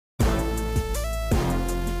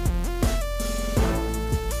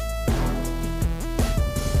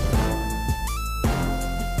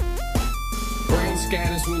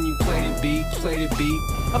scatters when you play the beat,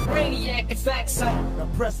 A brainiac, in fact, son. Now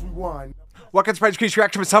press rewind. Welcome to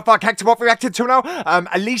Brainsqueezereactions with South Park. What we reacted to now?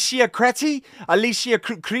 ALICIA CRETI, ALICIA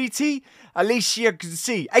CRETI, ALICIA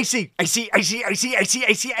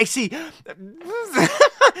AC.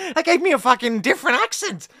 That gave me a fucking different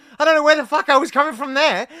accent. I don't know where the fuck I was coming from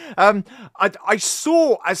there. I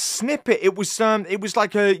saw a snippet. It was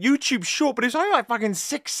like a YouTube short, but it was only like fucking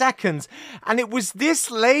 6 seconds. And it was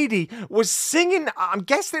this lady was singing. I'm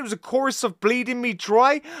guessing it was a chorus of "Bleeding Me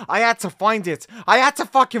Dry." I had to find it. I had to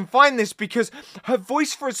fucking find this because her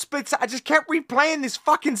voice for a split second, I just kept replaying this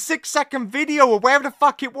fucking 6-second video or wherever the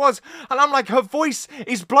fuck it was. And I'm like, her voice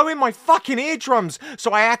is blowing my fucking eardrums.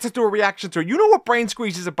 So I had to do a reaction to it. You know what Brain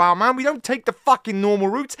Squeeze is about, man? We don't take the fucking normal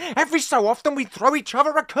routes. Every so often, we throw each other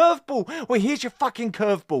a curveball. Well, here's your fucking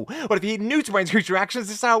curveball. Well, if you're new to Brainsqueezereactions,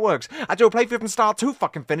 this is how it works. I do a playthrough from start to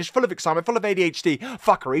fucking finish, full of excitement, full of ADHD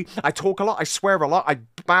fuckery. I talk a lot, I swear a lot, I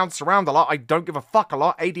bounce around a lot, I don't give a fuck a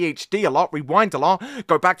lot, ADHD a lot, rewind a lot,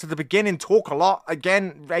 go back to the beginning, talk a lot,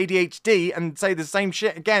 again, ADHD, and say the same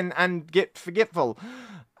shit again, and get forgetful.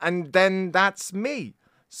 And then that's me.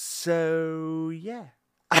 So, yeah.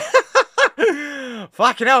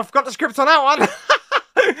 Fucking hell, I forgot the script on that one.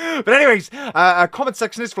 But anyways, comment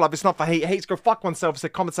section is for love, it's not for hate. Hate's go fuck oneself. So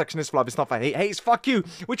comment section is for love, it's not for hate. Hate's fuck you.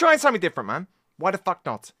 We're trying something different, man. Why the fuck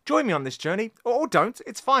not? Join me on this journey, or don't.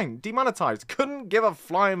 It's fine. Demonetized. Couldn't give a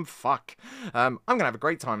flying fuck. I'm gonna have a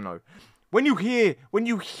great time though. When you hear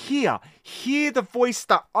the voice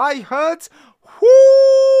that I heard,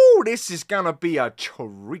 whoo, this is gonna be a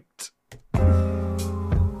treat.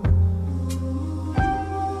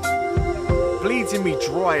 Bleeding Me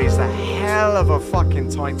Dry is a hell of a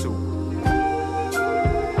fucking title.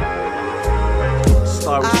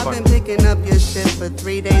 I've been picking up your shit for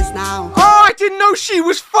 3 days now. Oh, I didn't know she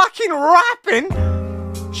was fucking rapping.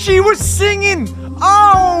 She was singing.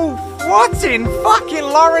 Oh, what in fucking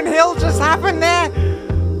Lauryn Hill just happened there?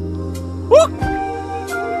 Woo.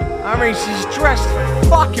 I mean, she's dressed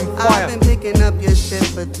fucking fire. I've been picking up your shit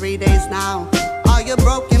for 3 days now. All your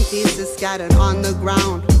broken pieces scattered on the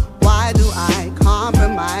ground. Why do I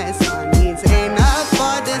compromise? My needs ain't up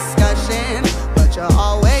for discussion, but you're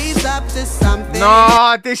always up to something.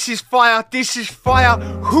 Nah, this is fire. This is fire.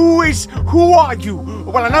 Who are you?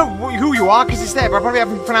 Well, I know who you are because it's there, but I probably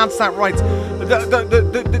haven't pronounced that right.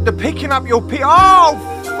 The picking up your oh,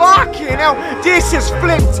 fucking hell. This is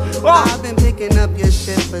flipped. Oh. I've been picking up your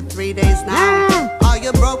shit for 3 days now. All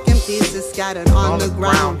your broken pieces scattered on the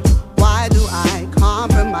ground. Why do I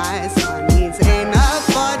compromise? My needs ain't up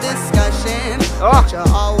for discussion, but you're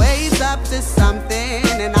always up to something,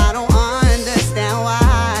 and I don't understand why.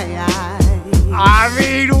 I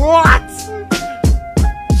mean, what?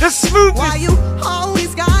 The smooth. Why you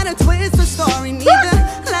always gotta twist the story? Need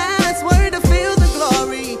the last word to feel the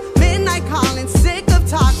glory. Midnight calling, sick of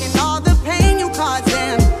talking, all the pain you caused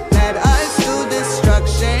them. Let us do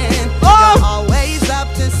destruction. You're always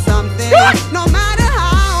up to something, no matter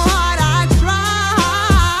how hard I try.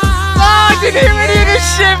 Oh, I didn't hear any of this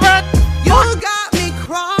shit, man. You got me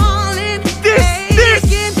crawling,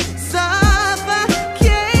 aching, suffocating,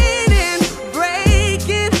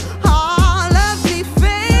 breaking, all of me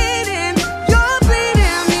fading. You're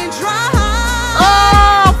bleeding me dry.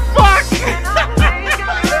 Oh, fuck.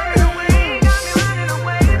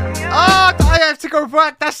 Oh, I have to go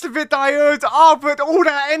back. That's the bit that I heard. Oh, but all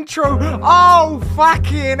that intro. Oh,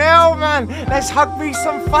 fucking hell, man. Let's hug me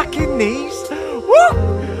some fucking knees.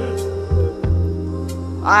 Woo.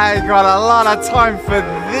 I got a lot of time for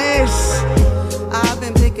this. I've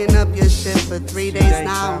been picking up your shit for 3 days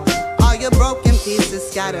now. All your broken pieces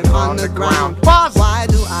scattered on the ground. Why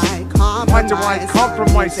do I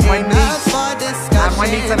compromise? My needs? For discussion, my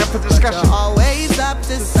needs ain't up for discussion. You're always up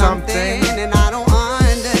to something, and I don't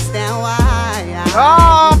understand why.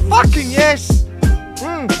 Oh, fucking yes.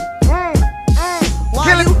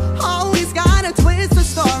 Why you always gotta twist the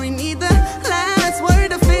story? Need the last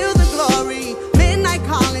word to feel the glory. Midnight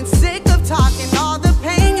calling, sick of talking, all the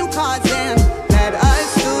pain you caused them. Let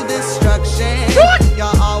us do destruction.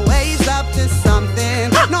 You're always up to something,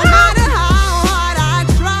 no matter how hard I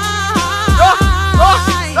try.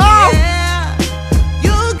 Yeah,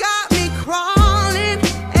 you got me crawling,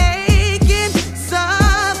 aching,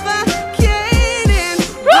 suffocating,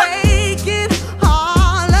 breaking,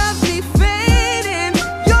 all of me fading.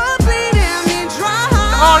 You're bleeding me dry.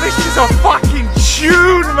 Oh, this is a fucking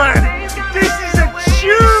tune, man. This is a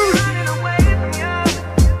tune.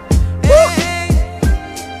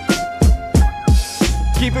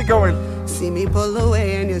 Keep it going. See me pull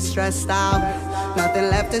away and you're stressed out. Nothing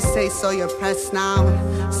left to say, so you're pressed now.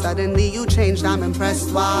 Suddenly you changed, I'm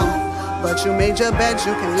impressed, wow. But you made your bed,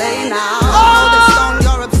 you can lay now. Oh, this song,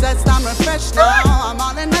 you're obsessed, I'm refreshed now. I'm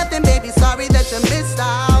all or nothing, baby, sorry that you missed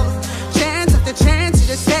out. Chance after chance, you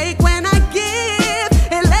just take when I give.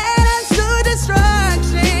 It led us to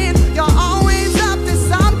destruction. You're always up to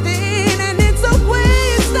something, and it's a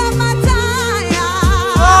waste of my time.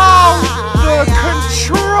 Oh, the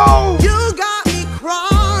control! You got me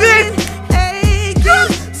crawling, aching,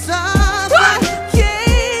 suffocating,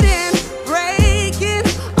 breaking,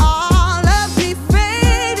 all of me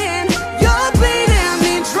fading. You're bleeding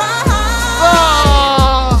me dry.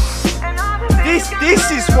 This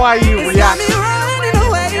is why you It's got react. me running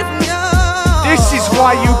away from you. This is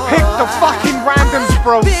why you pick the fucking randoms,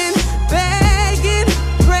 bro. Been begging,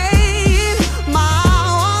 praying, my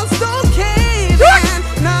walls so caving,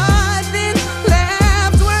 nothing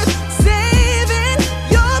left worth saving.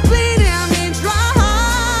 You're bleeding me dry.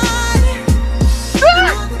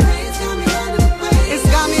 It's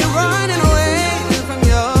got me running away from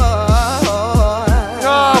you.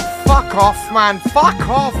 Oh, fuck off, man. Fuck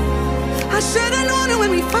off. I should've known it when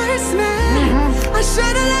we first met. I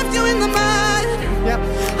should've left you in the mud. Yep.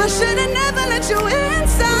 I should've never let you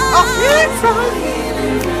inside. Oh, inside.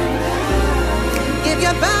 Give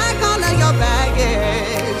you back all of your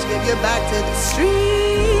baggage. Give you back to the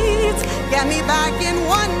streets. Get me back in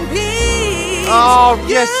one piece. Oh,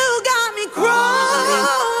 yes. You got me crawling.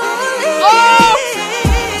 Oh!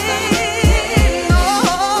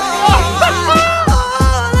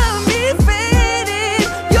 All of me fading.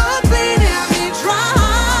 You're bleeding me dry.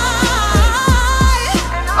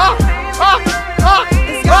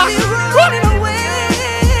 It's got me running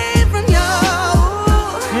away from you.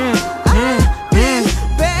 I've been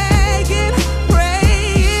begging,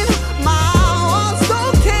 praying, my walls so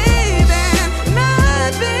caving,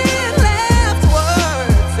 nothing left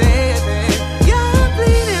worth saving. You're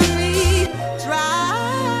bleeding me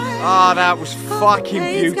dry. Oh, that was fucking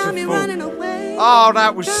It's got me running beautiful. away. Oh,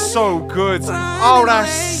 that was so good. Oh,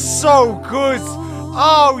 that's so good.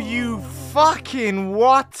 Oh, you fucking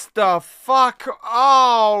what the fuck?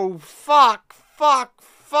 Oh, fuck.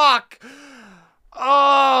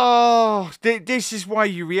 Oh, this is why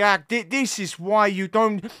you react. This is why you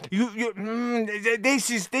don't. This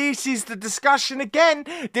is the discussion again.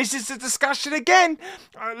 This is the discussion again.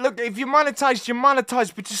 Look, if you monetize, you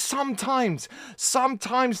monetize, but just sometimes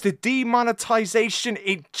the demonetization,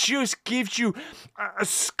 it just gives you a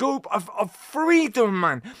scope of freedom,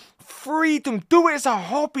 man. Freedom. Do it as a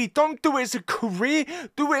hobby. Don't do it as a career.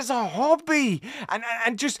 Do it as a hobby.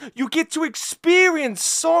 And just, you get to experience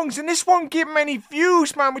songs. And this won't get many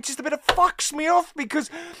views, man, which is the bit that fucks me off, because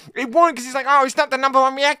it won't, because it's like, oh, it's not the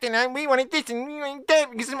 #1 reacting, and we wanted this and we wanted that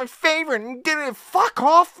because it's my favorite. And fuck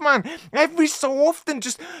off, man. Every so often,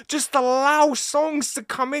 just allow songs to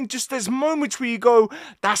come in. Just there's moments where you go,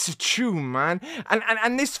 that's a tune, man.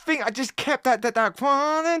 And this thing, I just kept that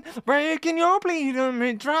crying, breaking your bleeding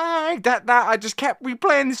me dry. That I just kept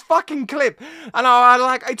replaying this fucking clip, and I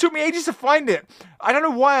like, it took me ages to find it. I don't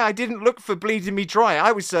know why I didn't look for Bleeding Me Dry.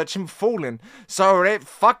 I was searching for Falling, so it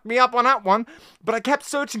fucked me up on that one. But I kept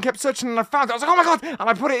searching, and I found it. I was like, oh my god! And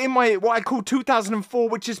I put it in my, what I call 2004,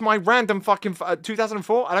 which is my random fucking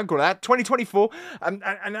 2004. I don't call that 2024, and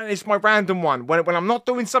it's my random one. When I'm not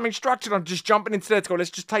doing something structured, I'm just jumping into there to go,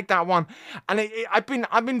 let's just take that one. And I've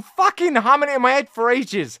been fucking humming it in my head for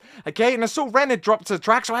ages. Okay, and I saw Ren had dropped a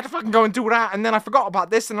track, so I had to fucking go and do that. And then I forgot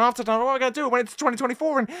about this, and after that, what am I gonna do? I went into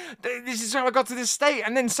 2024, and this is how I got to this state.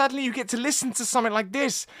 And then suddenly you get to listen to something like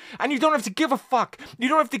this, and you don't have to give a fuck. You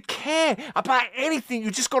don't have to care about anything.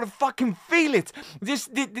 You just gotta fucking feel it. This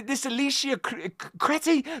ALICIA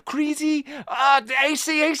CRETI,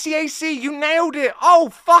 AC, you nailed it. Oh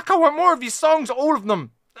fuck, I want more of your songs, all of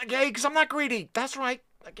them. Okay, because I'm not greedy. That's right.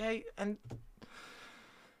 Okay, and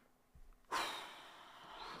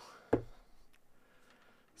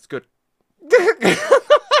it's good.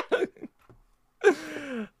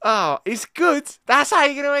 Oh, it's good. That's how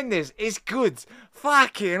you're gonna end this. It's good.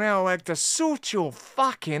 Fucking hell, Hector, sort your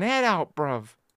fucking head out, bruv.